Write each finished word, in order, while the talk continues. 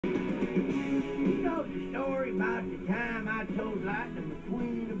told Lightning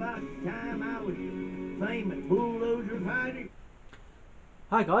McQueen about the time I was a famous bulldozer fighter?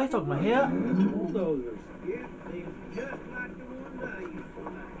 Hi guys, Dogma here. Bulldozers? Yep, they was just like the ones I used to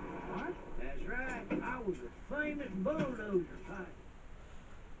fight. What? That's right, I was a famous bulldozer fighter.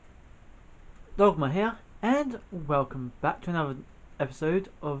 Dogma here, and welcome back to another episode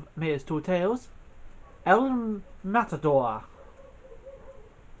of MATERS Tall Tales, El Matador.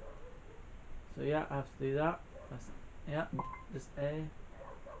 So yeah, I have to do that. Yeah, just A.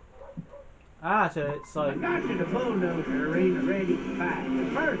 So it's I like... got to the bulldozer arena ready to fight, but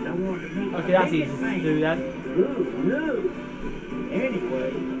first I wanted to meet Okay, that's easy to do then. Ooh, no.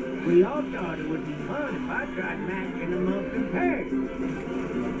 Anyway, we all thought it would be fun if I tried matching them up in pairs.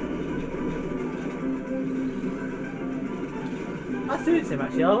 That suits him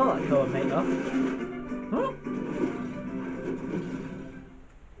actually, I like that colour makeup. Huh?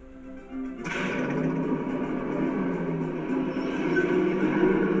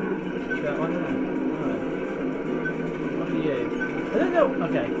 That one there? No. What are you? I don't know.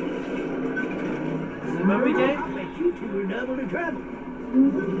 Okay. Is it a memory game? I bet you two are double the trouble.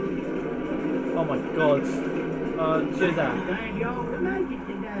 Oh my god. Choose that. Glad y'all could make it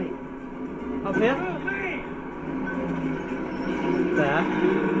today. Up here? Oh, man. There.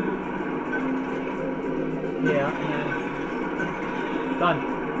 Yeah, and then... Done.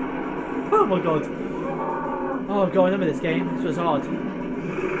 Oh my god. Oh god, I remember this game. This was hard.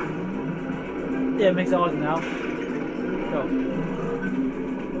 Yeah, it makes it harder now. Go.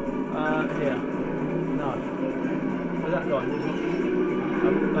 Here. No. Where's that gone?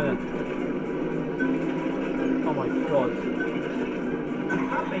 No. Oh my god.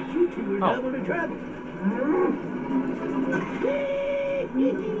 I bet you two are double the trouble.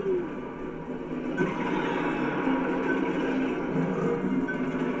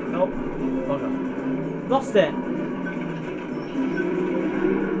 Nope. Bugger. Lost it!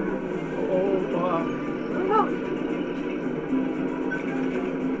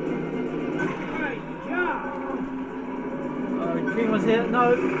 Great job. Green was here. No!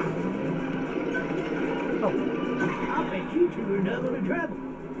 Oh. I bet you two are double the trouble.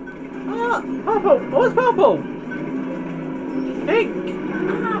 Ah! Purple! What's purple? Pink!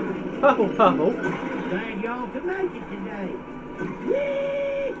 Ah, purple. Glad y'all could make it today.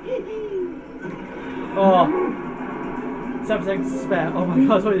 Oh. 7 seconds to spare. Oh my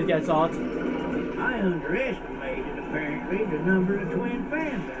god, I thought it gets hard. I underestimated, apparently, the number of twin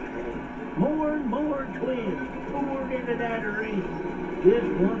fans I had. More and more twins poured into that arena. Just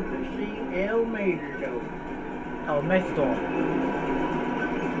want to see El Materdor. Oh, Matador.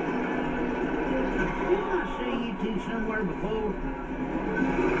 Didn't I see you two somewhere before?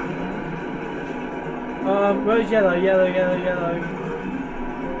 Rose yellow.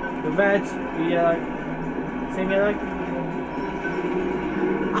 The red, the yellow. Same yellow.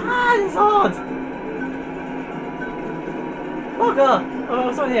 Ah, it's hard! Bugger! Oh,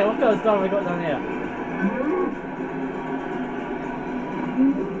 it's on here. What goes down? We got down here.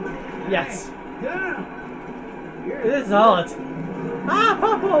 Yes. Yeah. It is hard. Ah,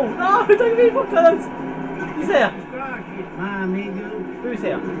 purple! No, don't give me what colours! Who's here? Gracias, my amigo. Who's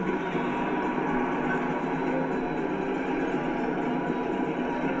here?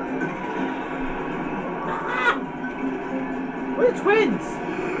 Ah! We're twins!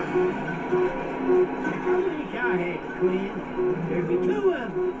 I wish I had twins. There'd be two of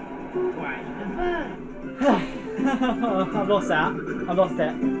them. Twice the fun. I've lost that. I've lost it. I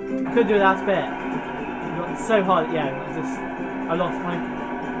couldn't do the last bit. I got so hard at the end. I lost my...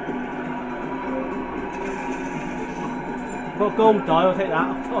 Got gold die, I'll take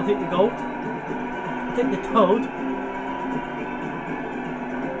that. I'll take the gold. I'll take the toad.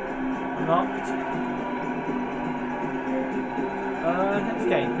 Unlocked. Next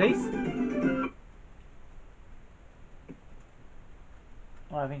game, please.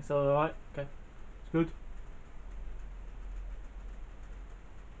 Oh, I think so, alright. Okay. It's good.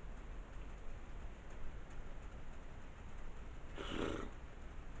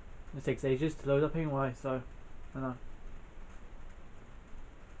 It takes ages to load up anyway, so I don't know.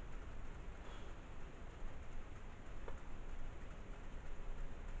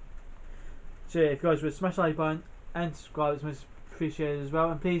 So yeah, if you guys would smash the like button and subscribe, it's most appreciated as well.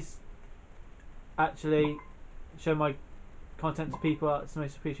 And please actually show my content to people, that's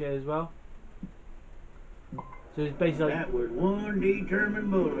most appreciated as well. So it's basically like, that was one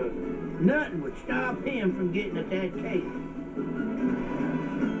determined bulldog. Nothing would stop him from getting at that cake.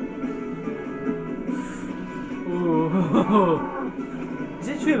 ooh. Is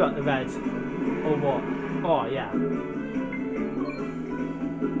it true about the red? Or what? Oh yeah.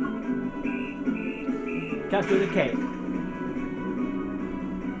 Capture the cake.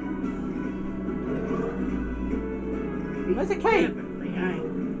 Where's the cake? Definitely angry.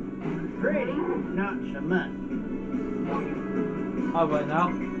 Pretty, not so much. I'll go now.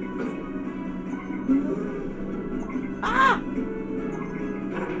 Ah!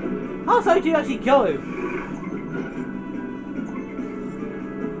 How so do you actually kill him?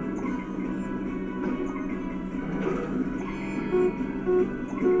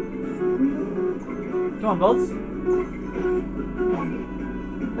 Come on, Buds.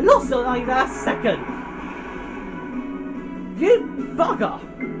 I lost it like last second. You bugger!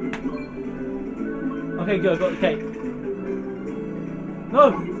 Okay, good, got the cake. No!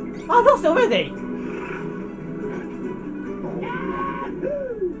 I've lost it already!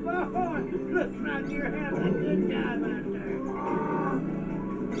 Boy, looks like you're having a good time out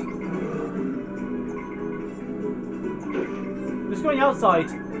there. Just going outside.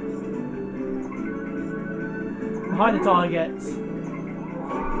 Behind the targets.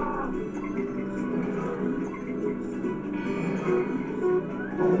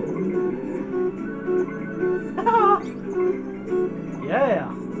 Yeah!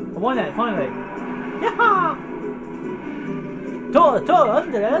 I won it finally! Yeah!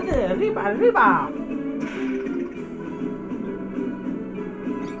 Under, riba!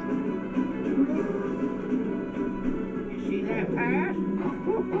 You see that pass?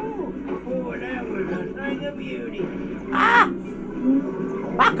 Boy, that was a thing of beauty. Ah!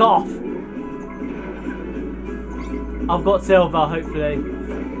 Back off! I've got silver, hopefully.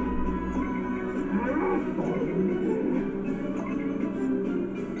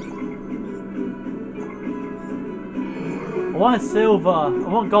 I want silver. I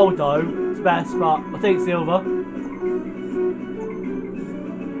want gold though. It's best, but I'll take silver. Even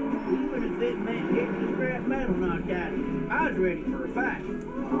if it meant getting the scrap metal knocked out, I was ready for a fight.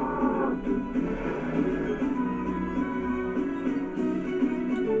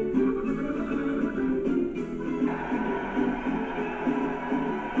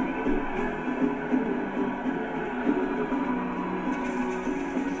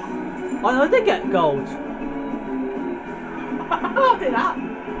 I know they get gold. I'll do that.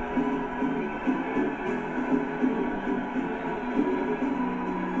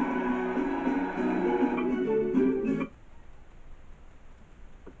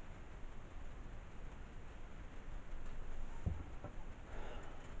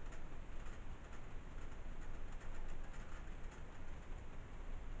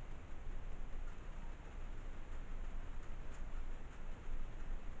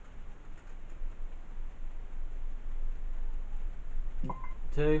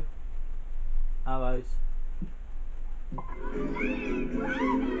 Two arrows.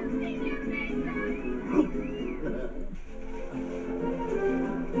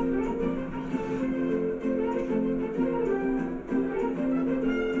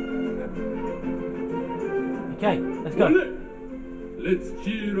 Okay, let's go. Let's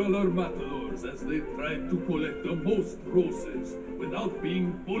cheer all our matadors as they try to collect the most roses without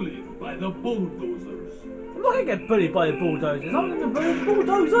being bullied by the bulldozers. I'm not gonna get bullied by the bulldozers. I'm gonna bully the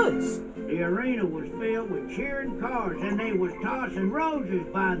bulldozers. The arena was filled with cheering cars, and they was tossing roses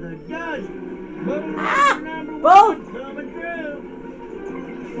by the dozen. Bulldozer number one coming through.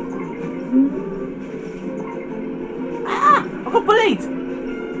 Ah! I got bullied.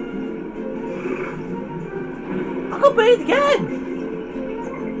 I got bullied again.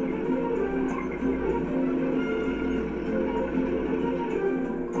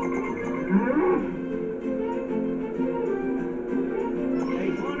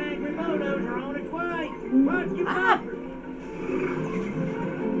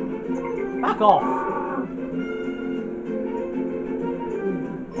 Back off!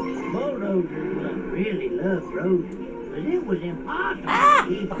 Bulldozers must really love roses, but it was impossible. Ah! I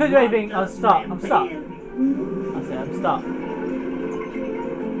couldn't do anything. I'm stuck. I'm stuck. That's it. I'm stuck.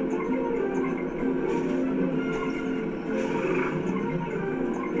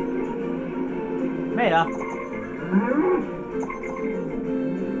 Maya.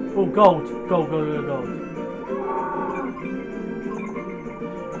 Oh, gold. Gold, gold, gold, gold.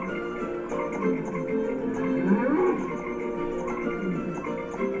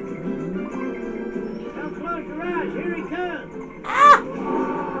 Here he comes! Ah!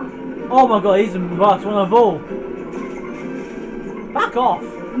 Oh my god, he's the worst one of all. Back off!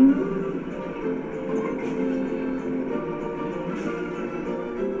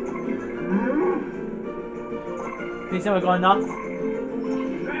 Please tell me I got enough.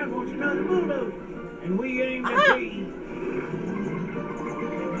 Crowd wants another bulldozer, and we aim to be.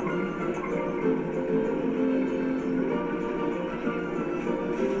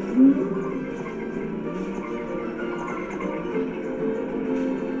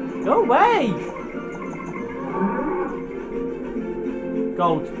 Go away!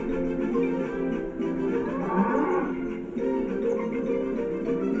 Gold.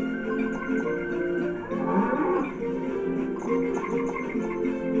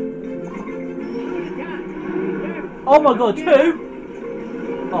 Oh my god, 2?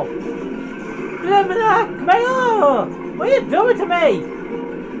 Oh. Come here! What are you doing to me?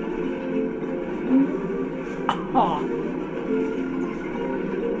 Oh.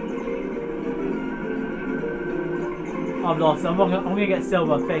 I've lost. I'm gonna get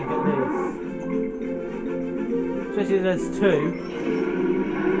silver, I think, at least. Especially if there's 2.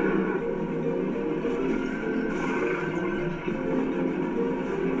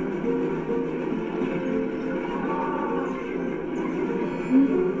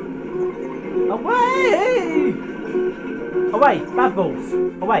 Away! Away! Bad balls!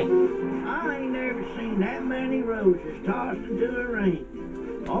 Away! I ain't never seen that many roses tossed into a ring.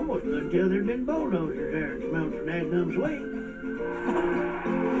 Almost until there'd been bulldozers there that smelled so dadgum sweet.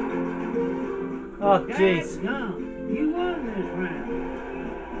 Oh, jeez. Dadgum, you won this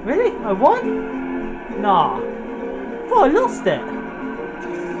round. Really? I won? Nah. I thought I lost it.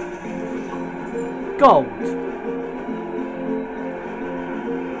 Gold.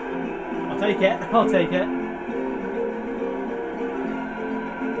 I'll take it. I'll take it.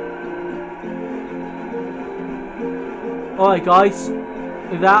 Alright guys,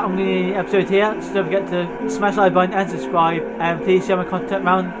 with that I'm going to end the episode here. So don't forget to smash the like button and subscribe, and please share my content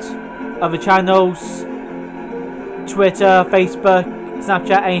around other channels, Twitter, Facebook,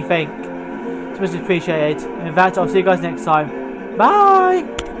 Snapchat, anything. It's much appreciated. And with that, I'll see you guys next time. Bye!